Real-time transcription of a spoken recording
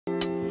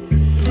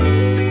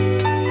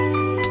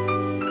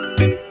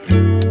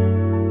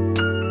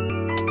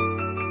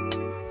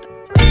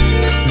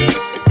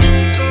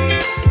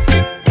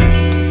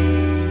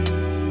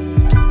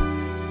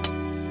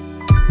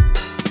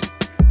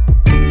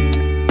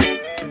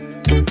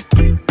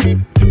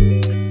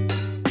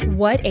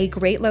What a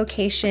great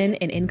location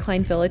in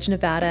Incline Village,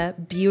 Nevada,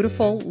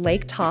 beautiful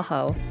Lake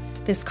Tahoe.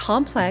 This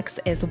complex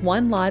is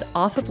one lot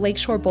off of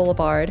Lakeshore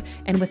Boulevard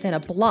and within a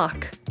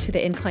block to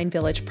the Incline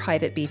Village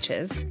private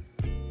beaches.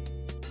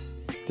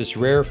 This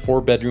rare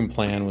 4-bedroom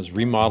plan was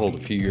remodeled a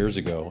few years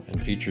ago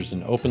and features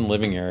an open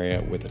living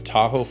area with a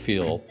Tahoe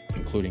feel,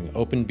 including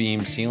open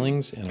beam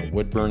ceilings and a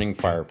wood-burning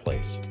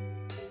fireplace.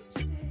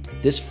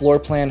 This floor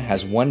plan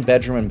has 1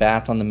 bedroom and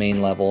bath on the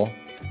main level,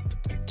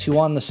 2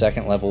 on the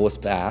second level with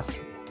bath,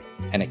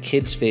 and a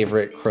kid's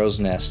favorite crow's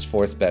nest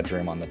 4th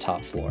bedroom on the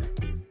top floor.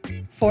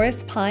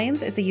 Forest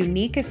Pines is a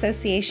unique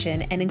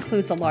association and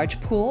includes a large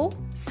pool,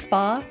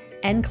 spa,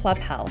 and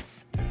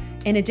clubhouse.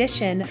 In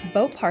addition,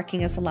 boat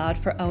parking is allowed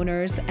for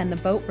owners and the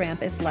boat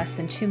ramp is less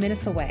than 2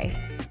 minutes away.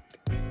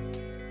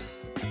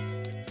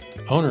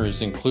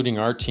 Owners, including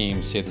our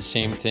team, say the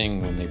same thing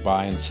when they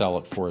buy and sell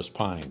at Forest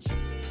Pines.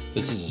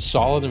 This is a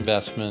solid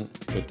investment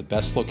with the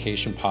best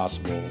location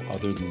possible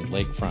other than the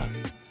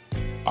lakefront.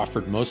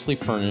 Offered mostly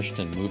furnished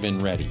and move-in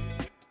ready.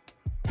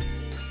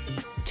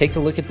 Take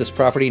a look at this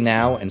property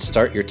now and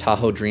start your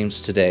Tahoe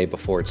dreams today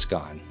before it's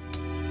gone.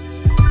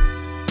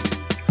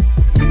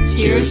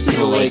 Cheers to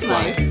the lake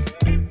life.